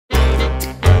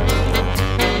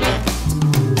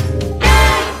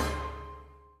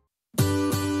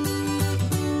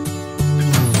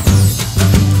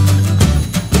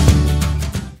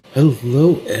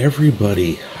Hello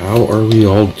everybody, how are we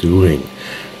all doing?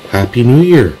 Happy New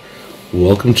Year!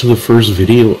 Welcome to the first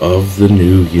video of the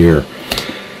new year.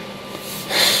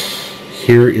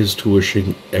 Here is to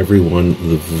wishing everyone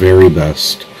the very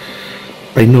best.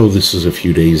 I know this is a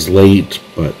few days late,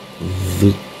 but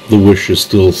the wish is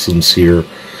still sincere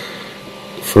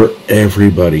for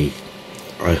everybody.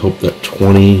 I hope that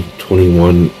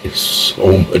 2021 is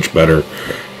so much better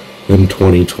than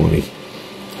 2020.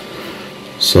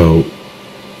 So,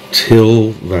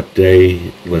 till that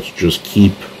day, let's just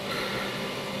keep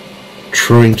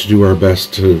trying to do our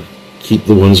best to keep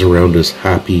the ones around us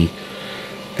happy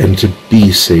and to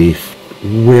be safe.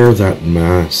 Wear that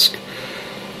mask.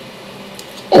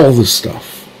 All the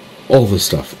stuff.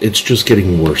 It's just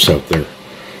getting worse out there.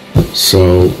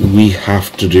 So, we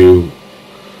have to do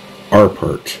our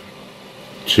part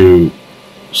to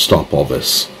stop all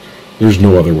this. There's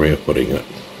no other way of putting it.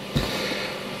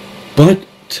 But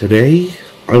today,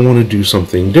 I want to do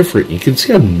something different. You can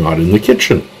see I'm not in the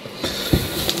kitchen.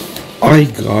 I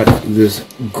got this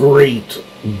great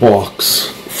box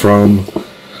from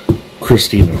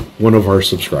Christina, one of our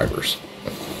subscribers.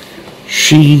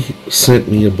 She sent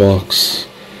me a box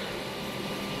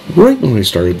right when I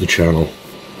started the channel,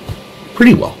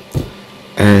 pretty well.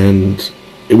 And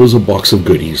it was a box of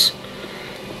goodies.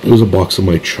 It was a box of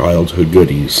my childhood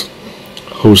goodies.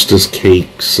 Hostess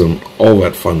cakes and all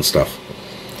that fun stuff.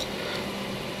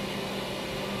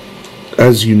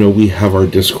 As you know, we have our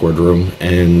Discord room,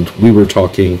 and we were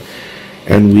talking,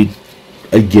 and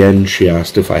she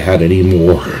asked if I had any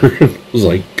more. I was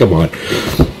like, come on.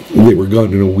 They were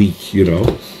gone in a week, you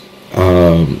know.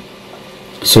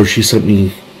 So she sent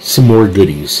me some more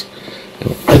goodies.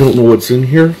 Now, I don't know what's in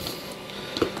here.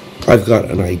 I've got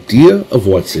an idea of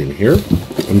what's in here.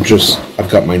 I've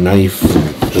got my knife,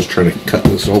 just trying to cut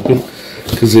this open,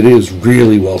 because it is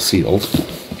really well sealed.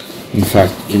 In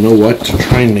fact, you know what? To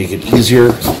try and make it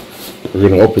easier, we're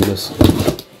going to open this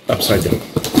upside down.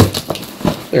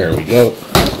 There we go.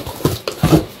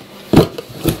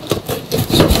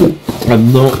 So,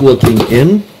 I'm not looking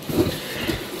in.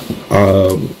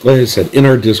 Like I said, in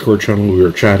our Discord channel, we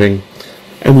were chatting,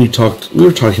 and we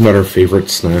were talking about our favorite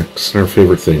snacks and our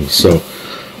favorite things. So,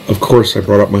 of course, I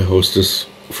brought up my Hostess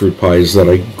fruit pies that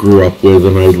I grew up with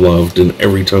and I loved, and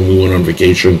every time we went on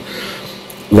vacation,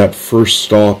 that first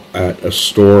stop at a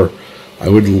store, I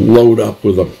would load up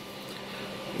with them.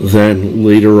 Then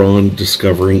later on,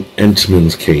 discovering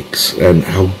Entenmann's cakes and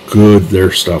how good their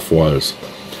stuff was.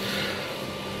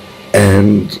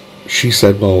 And she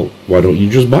said, well, why don't you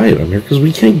just buy it on here? Because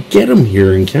we can't get them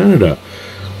here in Canada.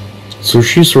 So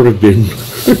she's sort of been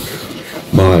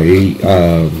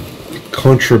my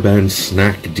contraband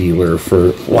snack dealer,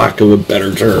 for lack of a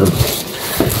better term,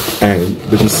 and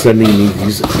been sending me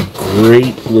these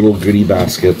great little goodie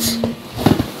baskets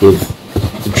with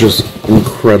just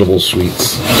incredible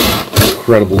sweets,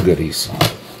 incredible goodies.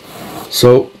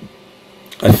 So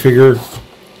I figure,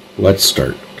 let's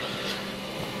start.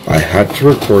 I had to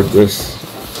record this,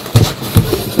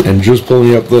 and just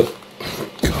pulling up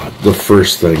the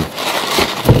first thing,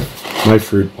 my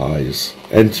fruit pies.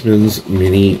 Entenmann's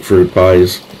mini fruit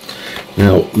pies.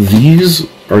 Now, these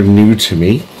are new to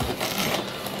me.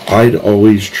 I'd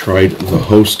always tried the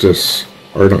Hostess,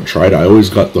 or not tried, I always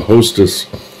got the Hostess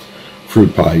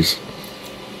fruit pies.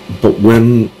 But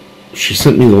when she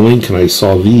sent me the link and I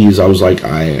saw these, I was like,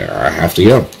 I have to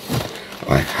get them.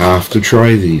 I have to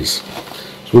try these.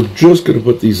 So we're just going to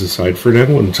put these aside for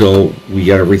now until we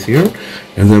get everything out,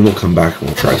 and then we'll come back and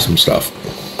we'll try some stuff.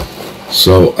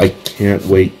 So I can't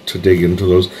wait to dig into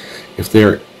those. If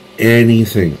they're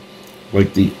anything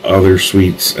like the other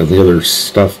sweets and the other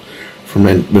stuff from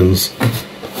Entenmann's,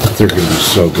 they're going to be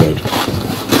so good.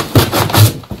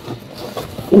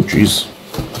 Oh, jeez.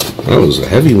 That was a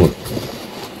heavy one.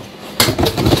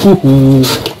 Woohoo!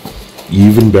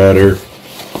 Even better.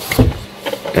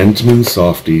 Entenmann's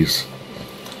Softies.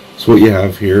 So what you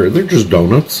have here, they're just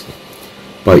donuts,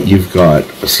 but you've got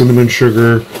a cinnamon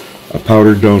sugar, a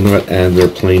powdered donut, and their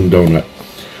plain donut.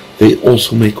 They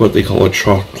also make what they call a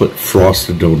chocolate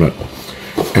frosted donut.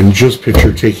 And just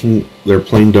picture taking their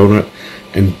plain donut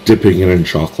and dipping it in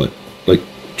chocolate. Like,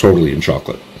 totally in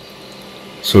chocolate.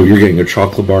 So you're getting a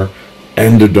chocolate bar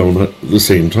and a donut at the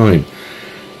same time.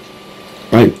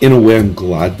 In a way, I'm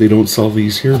glad they don't sell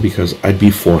these here, because I'd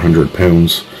be 400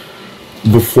 pounds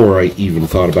before I even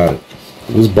thought about it.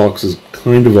 This box is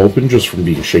kind of open just from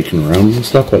being shaken around and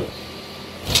stuff, but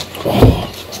oh,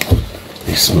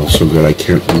 they smell so good. I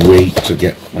can't wait to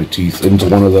get my teeth into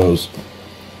one of those.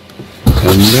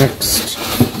 And next,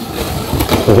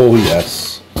 oh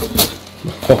yes,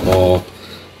 oh,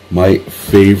 My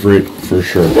favorite for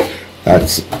sure.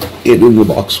 That's it in the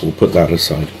box. We'll put that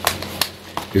aside.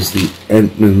 Is the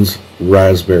Entman's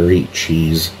Raspberry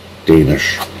Cheese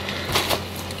Danish.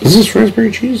 Is this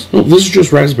raspberry cheese? No, this is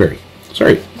just raspberry.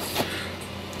 Sorry.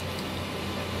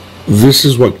 This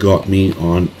is what got me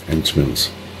on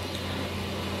Entman's.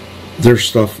 Their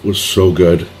stuff was so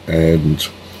good, and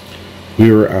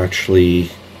we were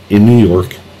actually in New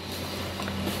York.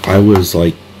 I was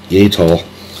like yay tall.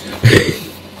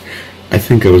 I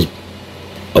think I was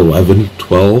 11,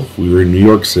 12. We were in New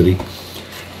York City.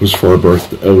 It was for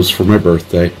my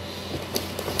birthday.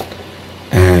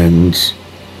 And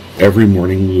every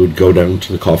morning we would go down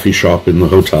to the coffee shop in the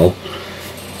hotel,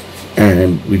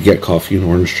 and we'd get coffee and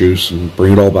orange juice and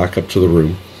bring it all back up to the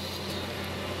room.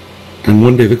 And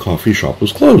one day the coffee shop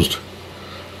was closed.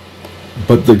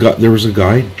 But there was a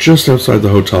guy just outside the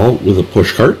hotel with a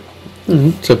push cart.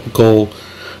 Typical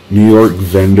New York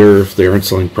vendor. If they aren't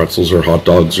selling pretzels or hot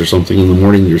dogs or something in the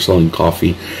morning, they're selling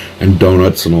coffee and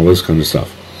donuts and all this kind of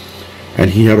stuff.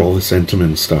 And he had all this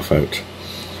Entenmann stuff out.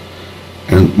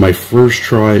 And my first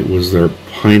try was their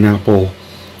pineapple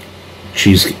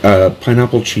cheese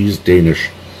Danish.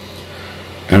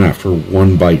 And after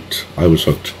one bite, I was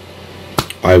hooked.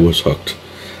 I was hooked.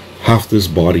 Half this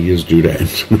body is due to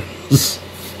Entman's.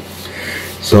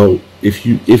 So if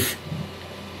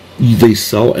they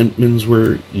sell Entman's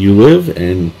where you live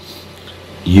and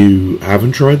you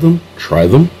haven't tried them, try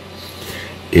them.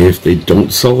 If they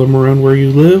don't sell them around where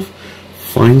you live,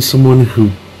 find someone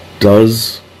who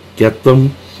does get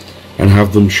them and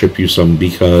have them ship you some,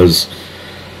 because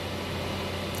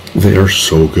they are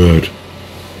so good.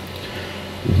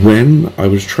 When I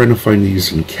was trying to find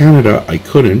these in Canada, I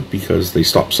couldn't because they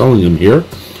stopped selling them here.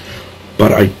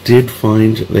 But I did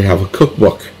find they have a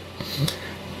cookbook,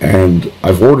 and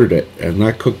I've ordered it, and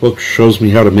that cookbook shows me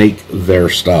how to make their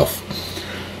stuff.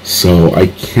 So I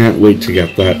can't wait to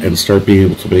get that and start being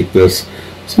able to make this.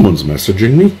 Someone's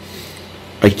messaging me.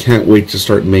 I can't wait to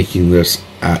start making this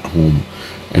at home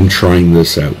and trying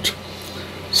this out.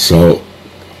 So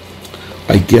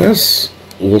I guess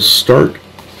we'll start.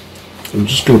 I'm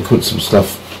just going to put some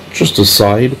stuff just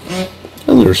aside.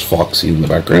 And there's Foxy in the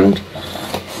background.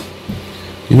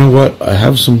 You know what? I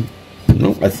have some...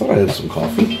 No, I thought I had some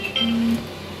coffee.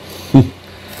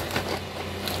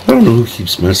 I don't know who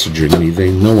keeps messaging me.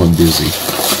 They know I'm busy.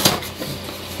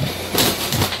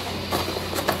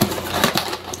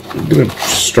 I'm going to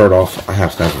start off. I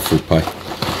have to have a fruit pie.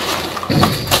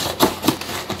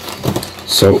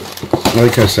 So,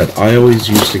 like I said, I always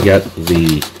used to get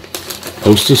the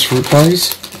Hostess fruit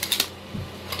pies,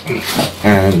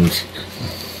 and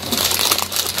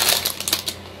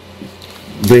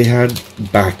they had,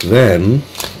 back then,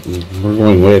 we're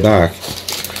going way back,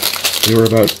 they were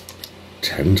about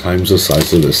 10 times the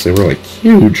size of this. They were like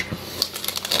huge,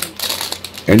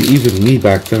 and even me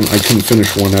back then, I couldn't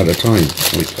finish one at a time.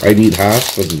 Like, I'd eat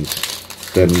half, and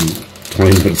then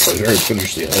 20 minutes later I'd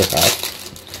finish the other half.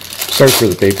 Sorry for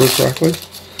the paper crackling.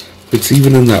 It's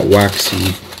even in that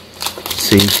waxy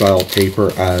same style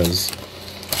paper as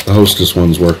the Hostess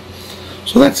ones were.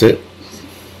 So that's it.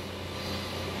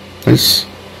 Nice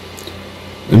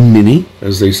and mini,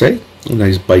 as they say. A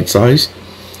nice bite size.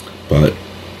 But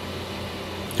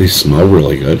they smell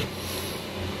really good.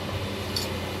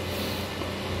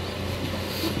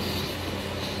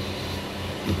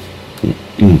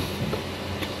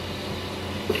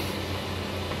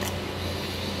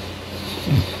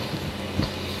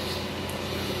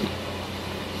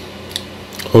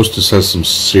 Hostess has some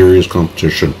serious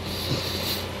competition.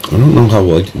 I don't know how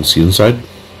well you can see inside,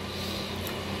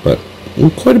 but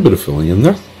quite a bit of filling in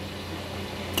there.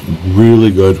 Really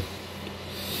good.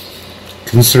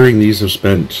 Considering these have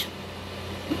spent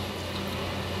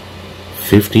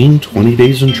 15, 20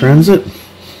 days in transit,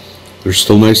 they're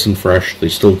still nice and fresh. They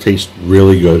still taste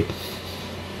really good.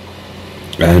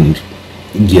 And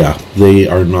yeah, they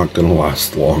are not going to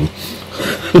last long.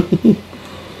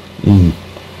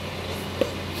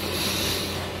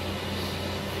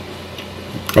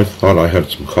 I thought I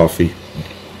had some coffee,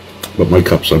 but my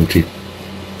cup's empty.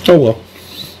 Oh well.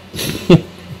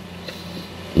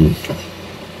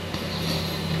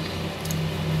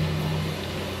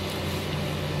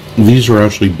 These are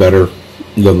actually better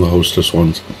than the Hostess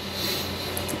ones.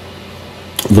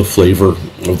 The flavor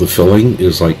of the filling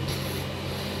is like,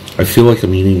 I feel like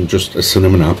I'm eating just a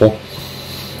cinnamon apple.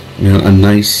 You know, a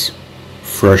nice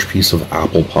fresh piece of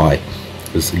apple pie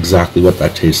is exactly what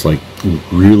that tastes like.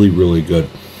 Really, really good.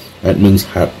 Entman's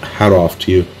hat off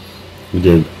to you. You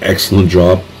did an excellent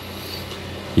job.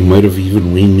 You might have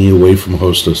even weaned me away from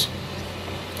Hostess,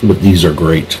 but these are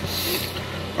great.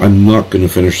 I'm not going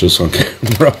to finish this on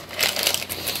camera.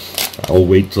 I'll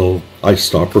wait till I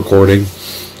stop recording,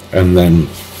 and then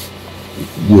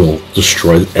we'll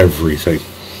destroy everything.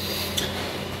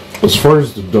 As far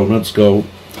as the donuts go,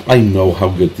 I know how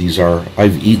good these are.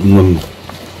 I've eaten them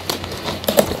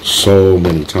so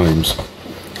many times.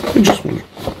 I just want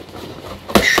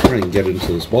to try and get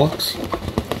into this box.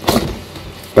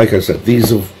 Like I said,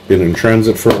 these have been in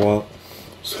transit for a while,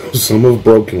 so some have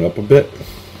broken up a bit,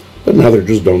 but now they're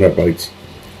just donut bites.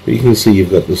 But you can see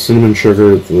you've got the cinnamon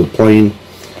sugar, the plain,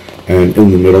 and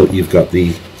in the middle you've got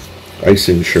the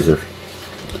icing sugar.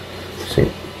 So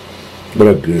what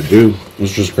I'm going to do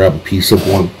is just grab a piece of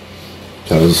one,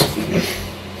 because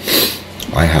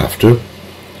I have to.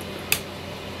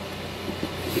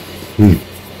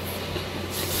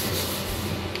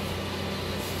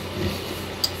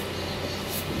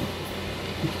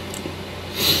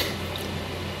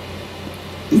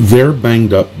 They're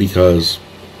banged up because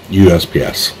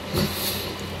USPS.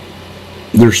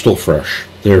 They're still fresh.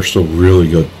 They're still really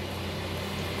good.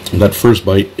 That first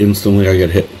bite, instantly I get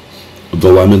hit with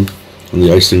the lemon and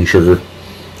the icing sugar.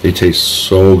 They taste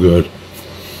so good.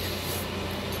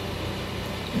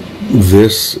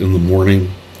 This in the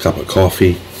morning, cup of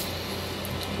coffee,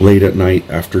 late at night,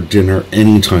 after dinner,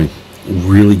 anytime.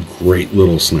 Really great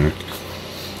little snack.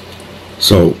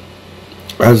 So,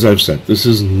 as I've said, this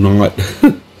is not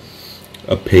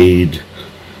a paid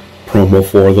promo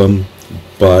for them,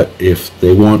 but if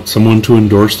they want someone to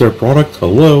endorse their product,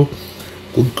 hello,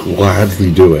 we'll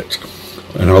gladly do it.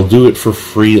 And I'll do it for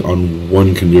free on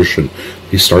one condition: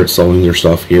 they start selling their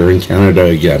stuff here in Canada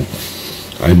again.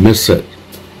 I miss it.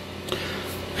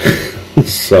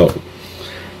 So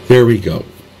there we go.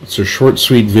 It's a short,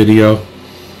 sweet video.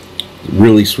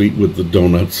 Really sweet with the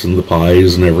donuts and the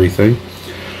pies and everything.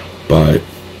 But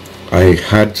I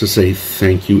had to say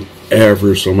thank you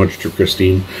ever so much to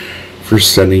Christine for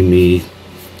sending me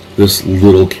this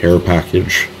little care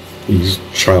package, these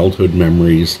childhood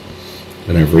memories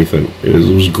and everything. It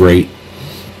was great.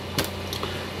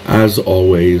 As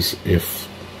always, if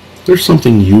there's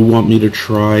something you want me to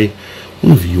try,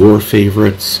 one of your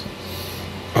favorites,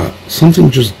 something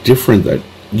just different that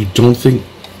you don't think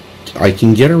I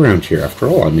can get around here. After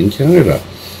all, I'm in Canada.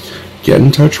 Get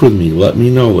in touch with me. Let me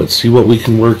know. Let's see what we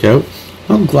can work out.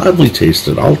 I'll gladly taste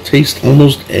it. I'll taste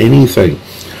almost anything.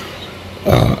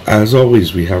 As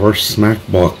always, we have our snack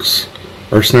box,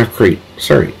 our snack crate,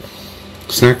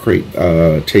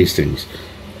 tastings.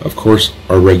 Of course,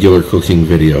 our regular cooking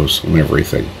videos and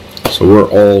everything. So we're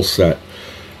all set.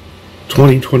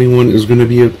 2021 is going to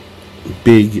be a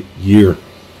big year.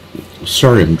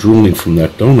 Sorry, I'm drooling from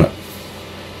that donut.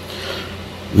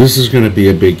 This is going to be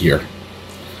a big year.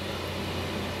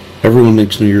 Everyone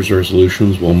makes New Year's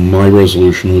resolutions. Well, my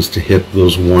resolution was to hit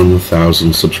those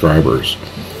 1,000 subscribers.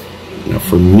 Now,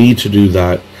 for me to do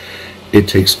that, it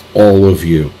takes all of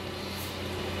you.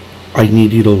 I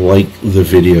need you to like the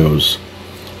videos,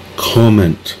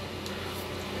 comment,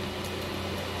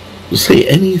 say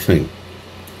anything.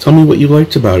 Tell me what you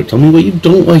liked about it. Tell me what you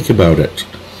don't like about it.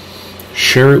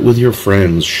 Share it with your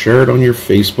friends. Share it on your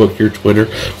Facebook, your Twitter,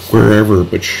 wherever,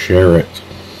 but share it.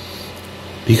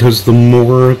 Because the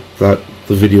more that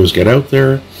the videos get out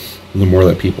there, and the more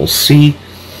that people see,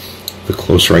 the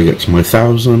closer I get to my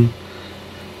 1,000.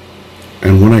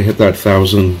 And when I hit that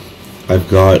 1,000, I've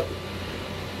got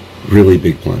really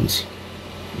big plans.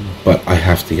 But I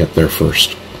have to get there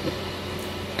first.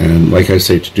 And like I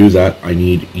say, to do that, I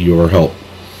need your help.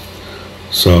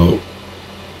 So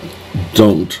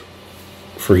don't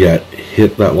forget,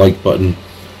 hit that like button,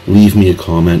 leave me a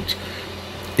comment.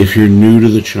 If you're new to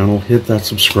the channel, hit that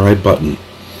subscribe button.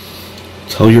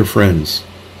 Tell your friends,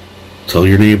 tell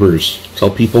your neighbors, tell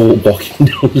people walking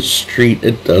down the street.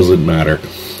 It doesn't matter.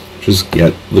 Just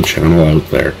get the channel out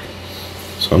there.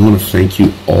 So I'm going to thank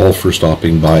you all for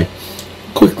stopping by.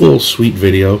 Quick little sweet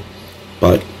video,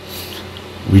 but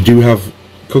we do have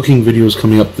cooking videos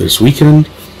coming up this weekend.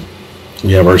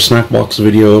 We have our snack box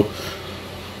video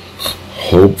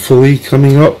hopefully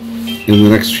coming up in the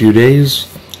next few days.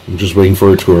 I'm just waiting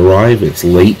for it to arrive. It's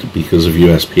late because of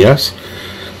USPS.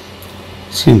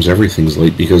 Seems everything's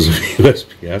late because of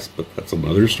USPS, but that's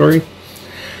another story.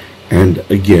 And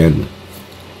again,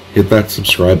 hit that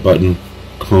subscribe button,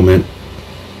 comment,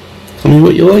 tell me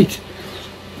what you like.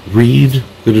 Read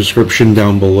the description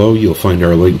down below. You'll find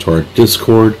our link to our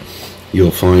Discord.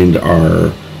 You'll find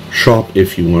our shop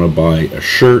if you want to buy a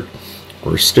shirt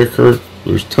or a sticker.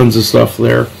 There's tons of stuff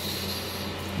there.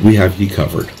 We have you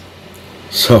covered.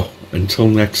 So, until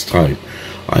next time,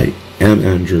 I am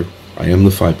Andrew. I am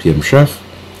the 5 PM Chef,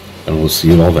 and we'll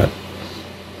see you all then.